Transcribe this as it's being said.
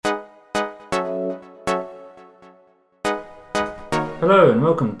Hello and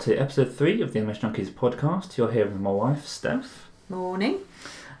welcome to episode 3 of the English Junkies podcast. You're here with my wife, Steph. Morning.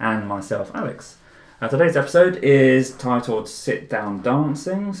 And myself, Alex. Today's episode is titled Sit Down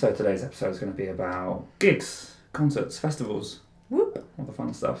Dancing. So today's episode is going to be about gigs, concerts, festivals. Whoop. All the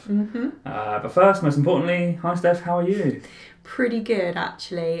fun stuff. Mm-hmm. But first, most importantly, hi Steph, how are you? Pretty good,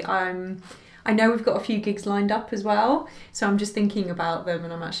 actually. I know we've got a few gigs lined up as well, so I'm just thinking about them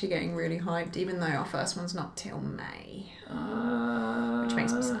and I'm actually getting really hyped, even though our first one's not till May. Which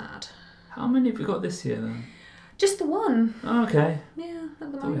makes me sad. How many have we got this year then? Just the one. Oh, okay. Yeah,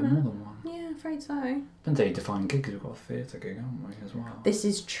 at the I thought we had moment. more than one. Yeah, afraid so. Depends how you define gig, because we've got a theatre gig, haven't we, as well? This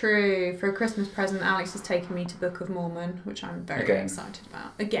is true. For a Christmas present, Alex has taken me to Book of Mormon, which I'm very Again. excited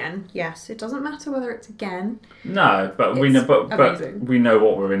about. Again, yes. It doesn't matter whether it's again. No, but we know, but amazing. we know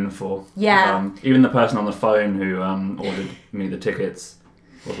what we're in for. Yeah. Even the person on the phone who ordered me the tickets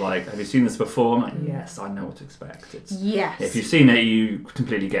was like, "Have you seen this before?" I'm like, "Yes, I know what to expect." It's Yes. if you've seen it, you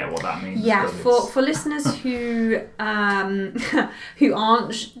completely get what that means. Yeah, but for listeners who who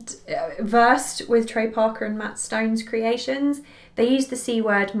aren't versed with Trey Parker and Matt Stone's creations, they use the C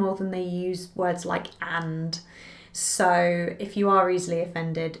word more than they use words like "and." So if you are easily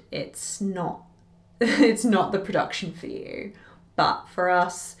offended, it's not the production for you. But for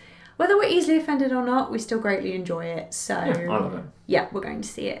us, whether we're easily offended or not, we still greatly enjoy it. So yeah, I love it. yeah, we're going to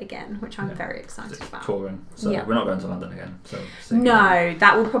see it again, which I'm very excited It's about. touring, so Yeah. we're not going to London again. So No,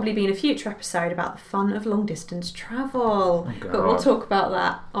 that will probably be in a future episode about the fun of long distance travel. Oh, but we'll God. talk about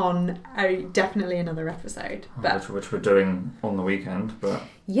that on definitely another episode. But which we're doing on the weekend. But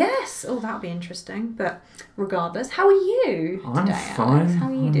yes, that'll be interesting. But regardless, how are you I'm today, fine. Alex? How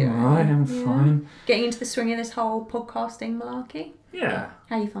are you doing? I am Yeah. fine. Getting into the swing of this whole podcasting malarkey. Yeah,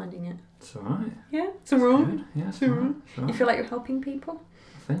 How are you finding it? it's alright. Yeah, it's alright. Good. Yeah, it's It's all alright. It's all You right. feel like you're helping people?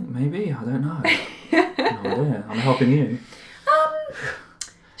 I think maybe. I don't know. No idea. I'm helping you.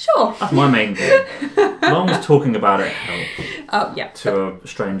 Sure. That's my main goal. As long as talking about it helps Oh yeah. to a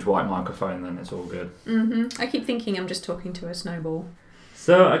strange white microphone, then it's all good. I keep thinking I'm just talking to a snowball.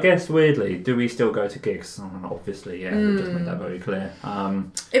 So I guess weirdly, do we still go to gigs? Obviously, yeah. We just made that very clear.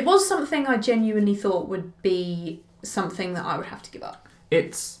 It was something I genuinely thought would be something that I would have to give up.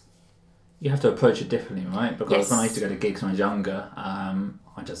 You have to approach it differently, right? Because Yes. when I used to go to gigs when I was younger,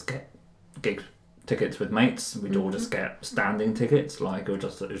 I just get gig tickets with mates. We'd all just get standing tickets. Like it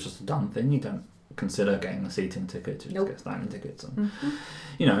was just a done thing. You don't consider getting a seating ticket. You Nope. just get standing tickets. And,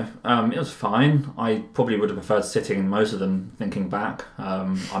 it was fine. I probably would have preferred sitting in most of them. Thinking back,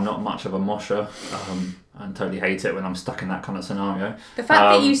 I'm not much of a mosher. And totally hate it when I'm stuck in that kind of scenario. The fact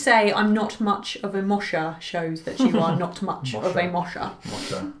that you say I'm not much of a mosher shows that you are not much of a mosher.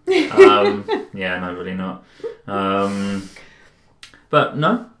 Mosher. Yeah, no, really not. But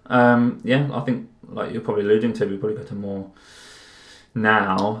no, I think like you're probably alluding to, we probably go to more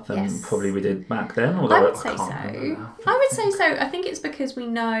now than Yes. probably we did back then. I Although would say can't so. remember now. I would say so. I think it's because we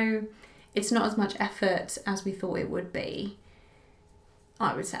know it's not as much effort as we thought it would be.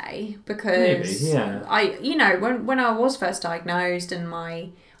 I would say because Maybe, yeah. when I was first diagnosed and my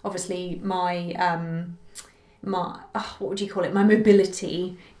what would you call it? My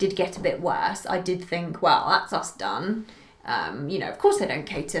mobility did get a bit worse. I did think, well, that's us done. Of course they don't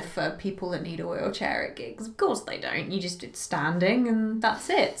cater for people that need a wheelchair at gigs. Of course they don't. You just did standing and that's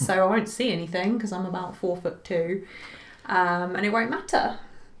it. So I won't see anything because I'm about 4'2", and it won't matter.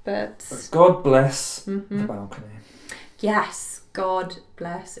 But God bless the Mhm. balcony. yes, God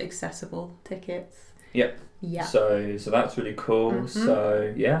bless accessible tickets. Yep. Yeah. So that's really cool. Mhm.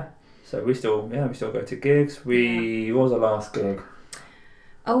 So yeah. So we still go to gigs. What was our last gig?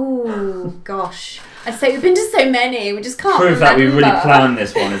 Oh gosh, I'd say we've been to so many. We just can't Proof remember. that we really planned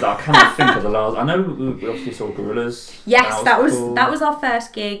this one is that I cannot think of the last. I know we obviously saw Gorillas. Yes, cool. that was our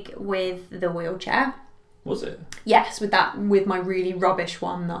first gig with the wheelchair. Was it? Yes, with my really rubbish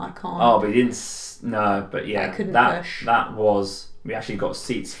one that I can't. Oh, but you didn't. No, but yeah, I couldn't that push. that was. We actually got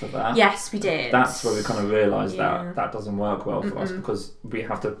seats for that. Yes, we did. That's where we kind of realised Yeah. that doesn't work well for us because we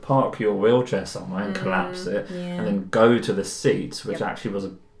have to park your wheelchair somewhere and collapse it, yeah. and then go to the seats, which Yep. actually was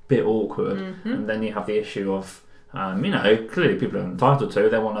a bit awkward. And then you have the issue of. Clearly people are entitled to.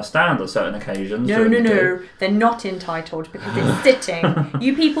 They want to stand on certain occasions. No, during the gig. they're not entitled because it's sitting.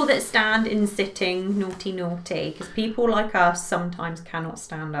 You people that stand in sitting, naughty, because people like us sometimes cannot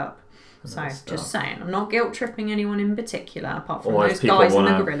stand up. So, That's just stuff. saying, I'm not guilt tripping anyone in particular, apart from Or if those people guys in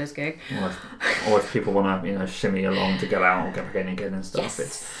wanna- the Gorillas gig. Or if people want to, shimmy along to go out or get back in again and stuff. Yes.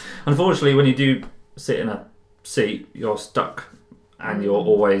 It's, unfortunately, when you do sit in a seat, you're stuck and you're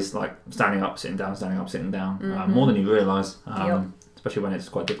always like standing up, sitting down, more than you realise. Yep. especially when it's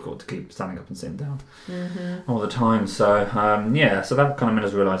quite difficult to keep standing up and sitting down all the time. So so that kind of made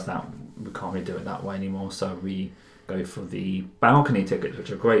us realise that we can't really do it that way anymore. So we go for the balcony tickets, which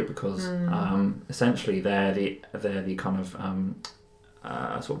are great because essentially they're the kind of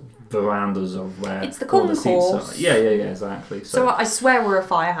sort of verandas of where it's the all the concourse. seats are. Yeah, exactly. So I swear we're a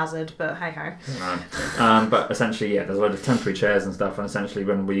fire hazard, but hey ho. But essentially, there's a load of temporary chairs and stuff, and essentially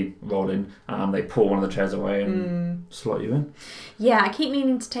when we roll in, they pull one of the chairs away and slot you in. Yeah, I keep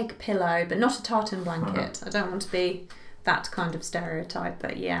meaning to take a pillow, but not a tartan blanket. I don't want to be that kind of stereotype,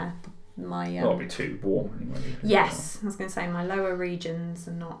 but yeah. It'll be too warm anyway. Yes, I was going to say my lower regions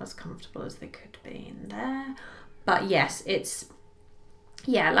are not as comfortable as they could be in there. But yes,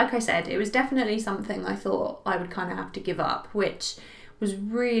 like I said, it was definitely something I thought I would kind of have to give up, which was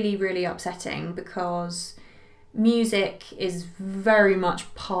really, really upsetting because music is very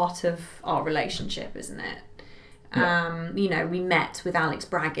much part of our relationship, isn't it? Yeah. We met with Alex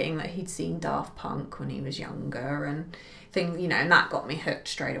bragging that he'd seen Daft Punk when he was younger and and that got me hooked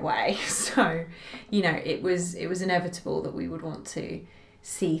straight away. So, it was inevitable that we would want to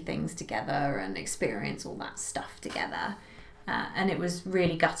see things together and experience all that stuff together. And it was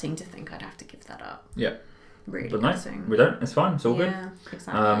really gutting to think I'd have to give that up. Yeah. Really but gutting. No, we don't. It's fine. It's all good. Yeah,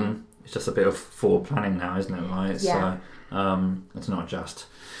 exactly. It's just a bit of forward planning now, isn't it? Right. Yeah. So it's not just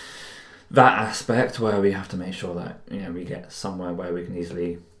that aspect where we have to make sure that we get somewhere where we can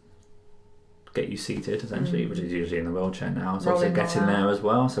easily get you seated, essentially, which is usually in the wheelchair now. So obviously getting there as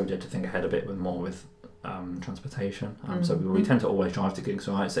well. So we had to think ahead a bit with transportation. So we tend to always drive to gigs,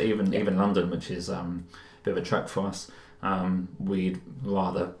 right? So even London, which is a bit of a trek for us, we'd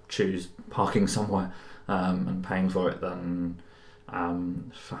rather choose parking somewhere and paying for it than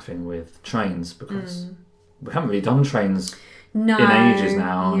faffing with trains because we haven't really done trains in ages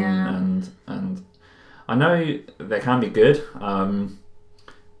now, and I know they can be good.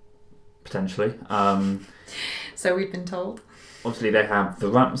 Potentially. So we've been told. Obviously, they have the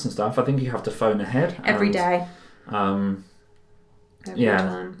ramps and stuff. I think you have to phone ahead every day. Time. So you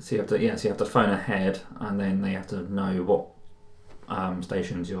have to phone ahead, and then they have to know what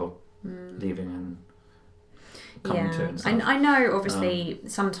stations you're leaving and coming to. And stuff. I know, obviously,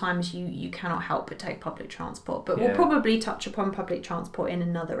 sometimes you cannot help but take public transport, but we'll probably touch upon public transport in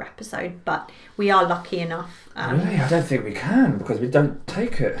another episode. But we are lucky enough. Really? I don't think we can because we don't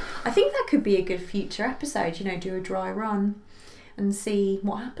take it. I think that could be a good future episode. Do a dry run and see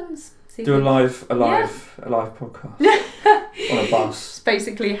what happens. Do a live podcast on a bus. It's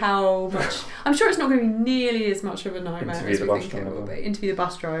basically how much. I'm sure it's not going to be nearly as much of a nightmare as we think it will be. Interview the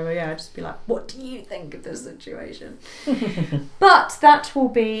bus driver, just be like, what do you think of this situation? But that will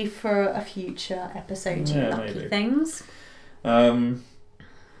be for a future episode. Lucky maybe. Things.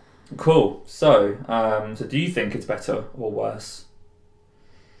 Cool. So do you think it's better or worse?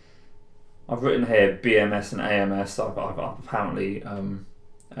 I've written here BMS and AMS. I've apparently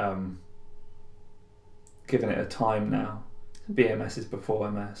given it a time now. BMS is before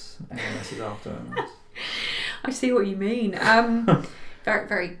MS, AMS is after MS. I see what you mean. Very,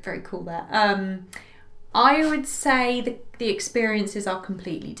 very, very cool there. I would say the experiences are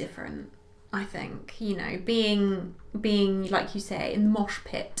completely different. I think being like you say in the mosh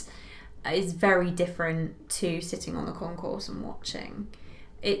pit is very different to sitting on the concourse and watching.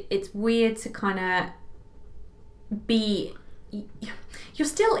 It's weird to kind of be. You're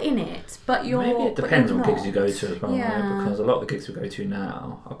still in it, but you're. Maybe it depends on gigs you go to as well, right? Because a lot of the gigs we go to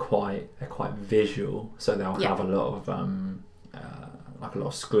now are quite visual, so they'll have a lot of like a lot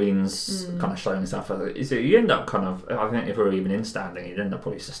of screens kind of showing stuff. So you end up kind of. I think if we were even in standing, you'd end up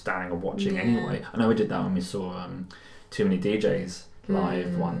probably just standing and watching anyway. I know we did that when we saw Too Many DJs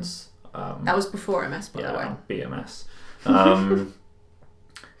live once. That was before MS, by the way. BMS.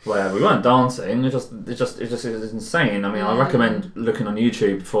 Where we weren't dancing, it just is insane. I mean, I recommend looking on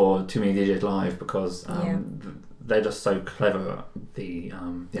YouTube for Too Many DJs live because they're just so clever. The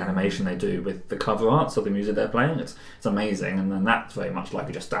animation they do with the cover arts of the music they're playing, it's amazing. And then that's very much like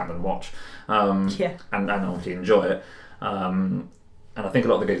you just stand and watch, and obviously enjoy it. And I think a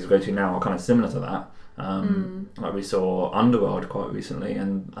lot of the gigs we go to now are kind of similar to that. Like we saw Underworld quite recently,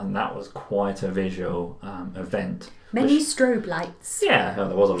 and that was quite a visual event. Many strobe lights. Yeah,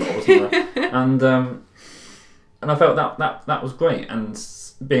 there was a lot, wasn't there? and I felt that was great, and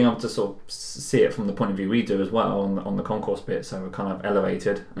being able to sort of see it from the point of view we do as well on the concourse bit, so we're kind of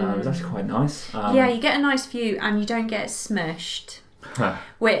elevated. It was actually quite nice. You get a nice view, and you don't get smushed.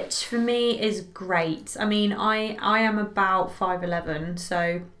 Which for me is great. I mean, I am about 5'11",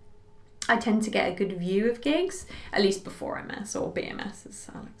 so I tend to get a good view of gigs, at least before MS or BMS, as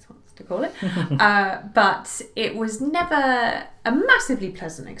Alex wants to call it. But it was never a massively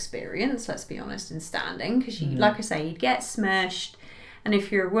pleasant experience, let's be honest, in standing, because like I say, you'd get smushed. And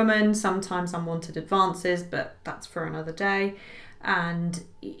if you're a woman, sometimes unwanted advances, but that's for another day. And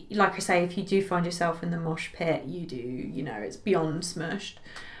like I say, if you do find yourself in the mosh pit, it's beyond smushed.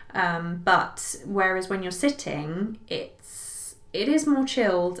 But whereas when you're sitting, it is more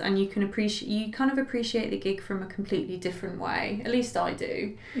chilled, and you kind of appreciate the gig from a completely different way. At least I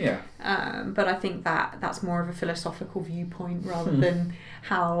do. Yeah. But I think that's more of a philosophical viewpoint rather than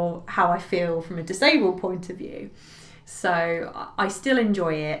how I feel from a disabled point of view. So I still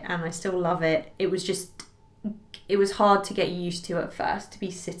enjoy it and I still love it. It was hard to get used to at first, to be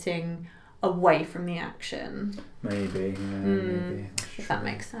sitting away from the action. Maybe. Maybe. If that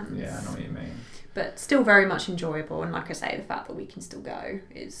makes sense. Yeah, I know what you mean. But still very much enjoyable, and like I say, the fact that we can still go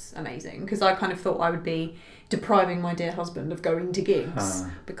is amazing, because I kind of thought I would be depriving my dear husband of going to gigs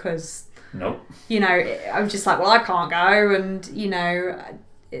because nope. I was just like, well, I can't go, and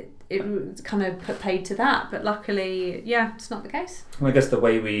it was kind of paid to that, but luckily, yeah, it's not the case. Well, I guess the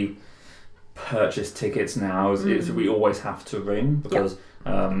way we purchase tickets now is we always have to ring, because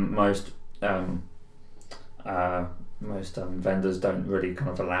most vendors don't really kind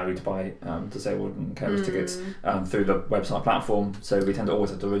of allow you to buy disabled and carers tickets through the website platform, so we tend to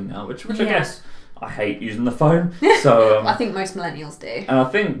always have to ring now, which I guess I hate using the phone. So I think most millennials do, and I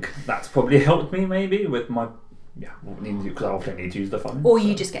think that's probably helped me maybe with my because I often need to use the phone. Or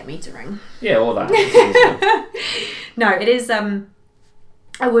you just get me to ring. Yeah, or that. No, it is.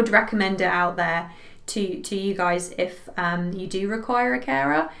 I would recommend it out there to you guys if you do require a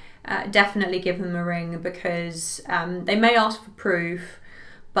carer. Definitely give them a ring, because they may ask for proof,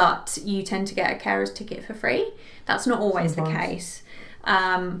 but you tend to get a carer's ticket for free. That's not always the case.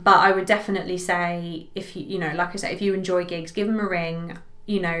 But I would definitely say, if you like I say, if you enjoy gigs, give them a ring.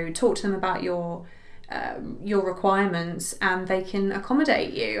 Talk to them about your requirements, and they can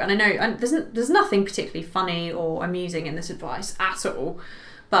accommodate you. And I know there's nothing particularly funny or amusing in this advice at all,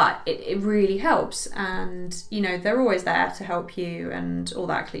 but it really helps, and they're always there to help you and all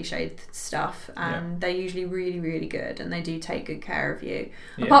that cliched stuff, and they're usually really, really good, and they do take good care of you.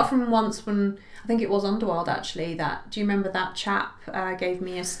 Apart from once when I think it was Underworld actually, do you remember that chap gave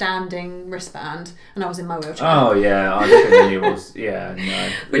me a standing wristband and I was in my wheelchair? Oh yeah, I think it was, no.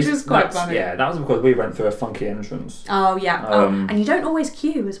 Which was quite funny. Yeah, that was because we went through a funky entrance. Oh yeah, and you don't always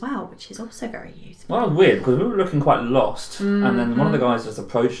queue as well, which is also very useful. Well, it was weird because we were looking quite lost, and then one of the guys just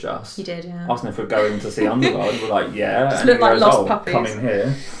approached us. He did, yeah. Asking if we're going to see Underworld. We're like, yeah. Just looked like lost puppies. Come in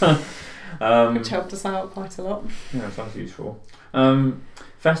here. Which helped us out quite a lot. Yeah, sounds useful.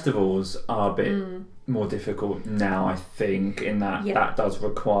 Festivals are a bit more difficult now, I think, in that that does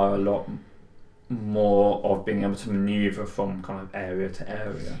require a lot more of being able to manoeuvre from kind of area to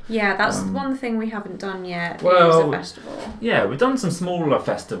area. Yeah, that's one thing we haven't done yet. Well, is a festival. Yeah, we've done some smaller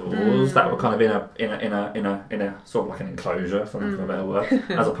festivals that were kind of in a sort of like an enclosure, for lack of a better word,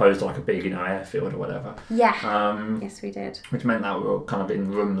 as opposed to like a big airfield or whatever. Yeah. Yes, we did. Which meant that we were kind of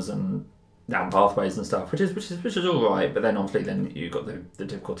in rooms and down pathways and stuff, which is all right. But then obviously you've got the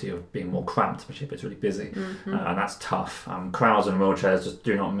difficulty of being more cramped, especially if it's really busy, and that's tough. Crowds and wheelchairs just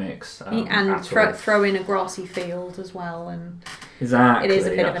do not mix. And throw in a grassy field as well, and exactly, it is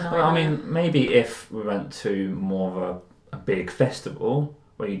a bit of a nightmare. Well, I mean, maybe if we went to more of a big festival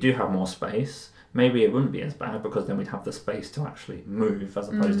where you do have more space, maybe it wouldn't be as bad, because then we'd have the space to actually move as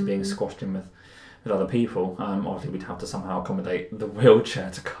opposed to being squashed in with other people. Obviously, we'd have to somehow accommodate the wheelchair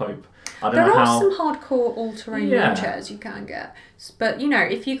to cope. There are some hardcore all-terrain wheelchairs you can get. But,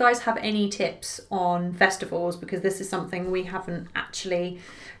 if you guys have any tips on festivals, because this is something we haven't actually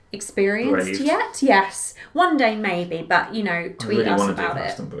experienced yet. Yes. One day maybe, but, tweet us about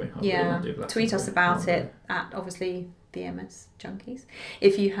it. Tweet us about it at, obviously, the MS Junkies,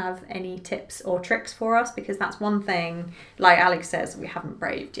 if you have any tips or tricks for us, because that's one thing, like Alex says, we haven't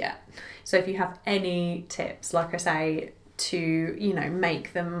braved yet. So if you have any tips, like I say, to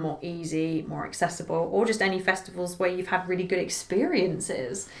make them more easy, more accessible, or just any festivals where you've had really good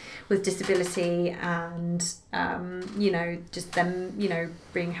experiences with disability and just them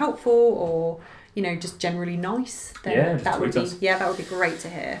being helpful, or just generally nice, then that would be great to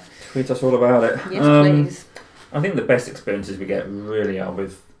hear. Tweet us all about it. Yes, please. I think the best experiences we get really are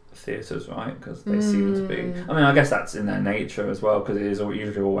with theatres, right? Because they seem to be. I mean, I guess that's in their nature as well, because it is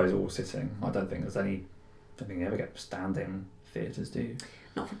usually always all sitting. I don't think you ever get standing theatres, do you?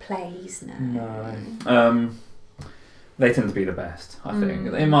 Not for plays, no. No. They tend to be the best, I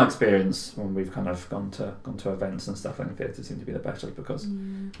think. In my experience, when we've kind of gone to events and stuff, I think theatres seem to be the best, just because,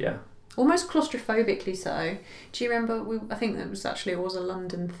 almost claustrophobically so. Do you remember? I think it was a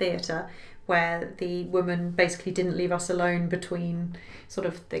London theatre where the woman basically didn't leave us alone between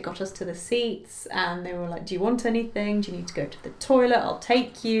they got us to the seats and they were like, do you want anything? Do you need to go to the toilet? I'll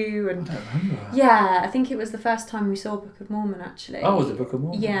take you. And I don't remember. Yeah, I think it was the first time we saw Book of Mormon, actually. Oh, was it Book of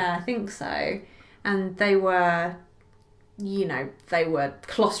Mormon? Yeah, I think so. And they were, they were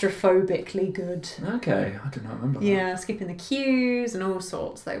claustrophobically good. Okay, I did not remember that. Yeah, skipping the queues and all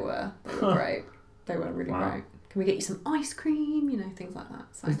sorts. They were great. They were really great. Can we get you some ice cream? Things like that.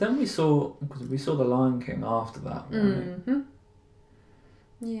 So. Because then we saw The Lion King after that, right? Mm-hmm.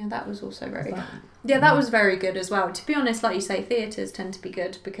 Yeah, that was also very good. Yeah, that was very good as well. To be honest, like you say, theatres tend to be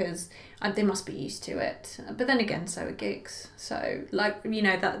good because they must be used to it. But then again, so are gigs. So,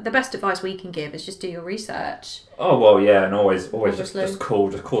 that the best advice we can give is just do your research. Oh, well, yeah, and always Obviously. just call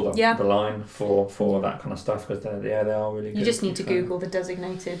the line for that kind of stuff because they are really good. You just need to Google the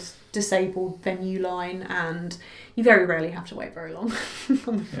designated disabled venue line and you very rarely have to wait very long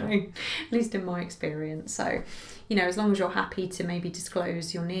on the phone, at least in my experience. So, as long as you're happy to maybe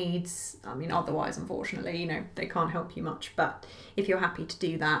disclose your needs, otherwise, unfortunately, they can't help you much. But if you're happy to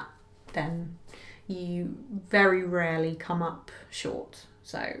do that, then you very rarely come up short.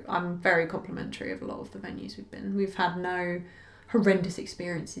 So I'm very complimentary of a lot of the venues we've been. We've had no horrendous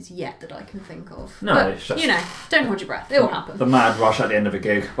experiences yet that I can think of. No, but, it's just... don't hold your breath. It will happen. The mad rush at the end of a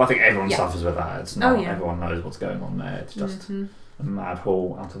gig. I think everyone suffers with that. It's not everyone knows what's going on there. It's just... Mm-hmm. A mad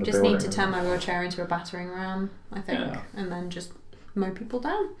haul out of the just building. Need to turn my wheelchair into a battering ram, I think, and then just mow people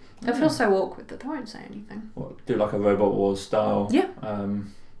down. I feel so awkward that they won't say anything. What, do like a Robot Wars style? Yeah.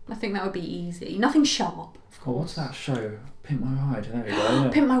 I think that would be easy. Nothing sharp, of course. What's that show? Pimp My Ride. There we go.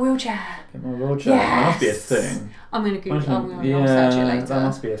 Pimp My Wheelchair. Pimp My Wheelchair. Yes. That must be a thing. I'm going to Google. I'll search it later. That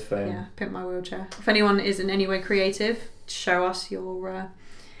must be a thing. Yeah, Pimp My Wheelchair. If anyone is in any way creative, show us your.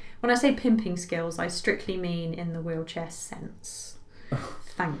 When I say pimping skills, I strictly mean in the wheelchair sense.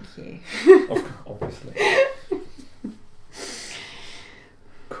 Thank you. Obviously.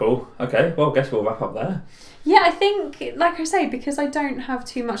 Cool. Okay, well, I guess we'll wrap up there. Yeah, I think, like I say, because I don't have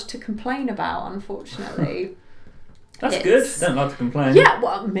too much to complain about, unfortunately. That's good. Don't like to complain. Yeah,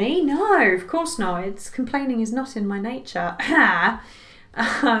 well, me? No, of course not. Complaining is not in my nature.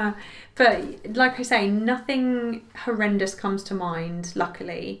 But like I say, nothing horrendous comes to mind,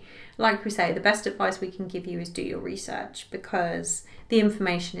 luckily. Like we say, the best advice we can give you is do your research because the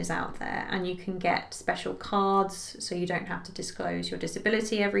information is out there and you can get special cards so you don't have to disclose your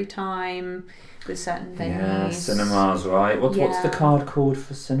disability every time with certain venues. Yeah, cinemas, right? What's the card called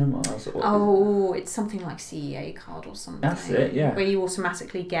for cinemas? It's something like CEA card or something. That's it, yeah. Where you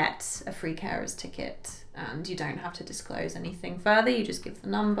automatically get a free carer's ticket and you don't have to disclose anything further, you just give the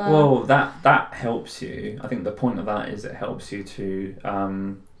number. Well, that helps you. I think the point of that is it helps you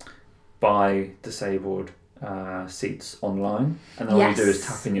to buy disabled seats online, and then all you do is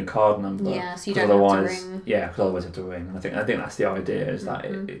tap in your card number. Yeah, so you don't have to ring. Yeah, because otherwise you have to ring. And I think that's the idea, is that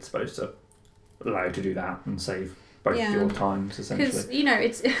it's supposed to allow you to do that and save both your times, essentially.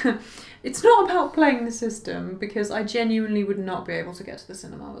 Because, it's not about playing the system, because I genuinely would not be able to get to the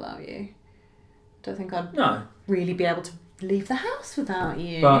cinema without you. Don't think I'd really be able to leave the house without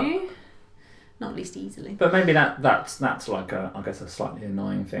you. But, not least easily. But maybe that's like a slightly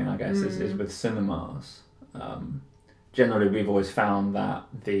annoying thing, I guess, is with cinemas. Generally, we've always found that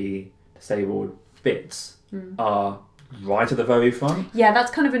the disabled bits are right at the very front. Yeah,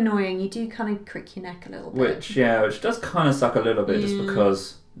 that's kind of annoying. You do kind of crick your neck a little bit. Which does kind of suck a little bit, just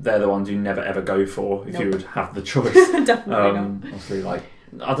because they're the ones you never ever go for if you would have the choice. Definitely not. Obviously, like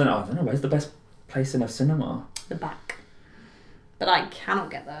I don't know. Where's the best place in a cinema? The back. But I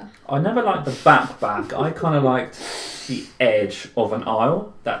cannot get there. I never liked the back. I kind of liked the edge of an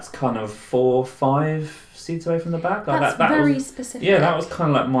aisle. That's kind of 4 or 5 seats away from the back. That's very specific. Yeah, that was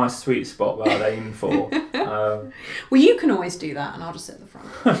kind of like my sweet spot where I'd aim for. Well, you can always do that, and I'll just sit at the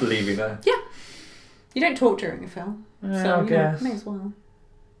front. Leave you there. Yeah. You don't talk during a film. Yeah, so, I guess. May as well.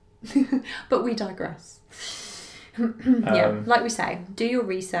 But we digress. Like we say, do your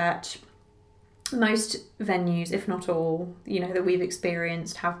research. Most venues, if not all, that we've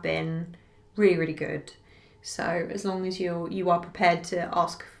experienced have been really, really good. So as long as you are prepared to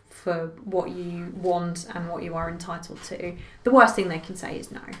ask for what you want and what you are entitled to, the worst thing they can say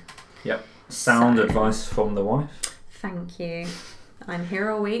is no. Yep. Sound advice from the wife. Thank you. I'm here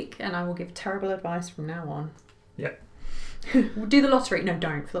all week and I will give terrible advice from now on. Yep. Do the lottery. No,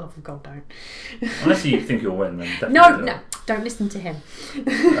 don't. For the love of God, don't. Unless you think you'll win, then definitely No, do no. it. Don't listen to him.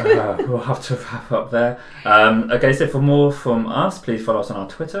 We'll have to wrap up there. Okay, so for more from us, please follow us on our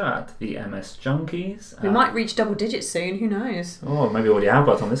Twitter at the MS Junkies. We might reach double digits soon. Who knows? Oh, maybe we already have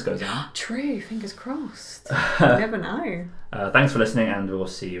by the time this goes out. True. Fingers crossed. You never know. Thanks for listening, and we'll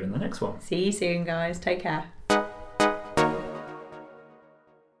see you in the next one. See you soon, guys. Take care.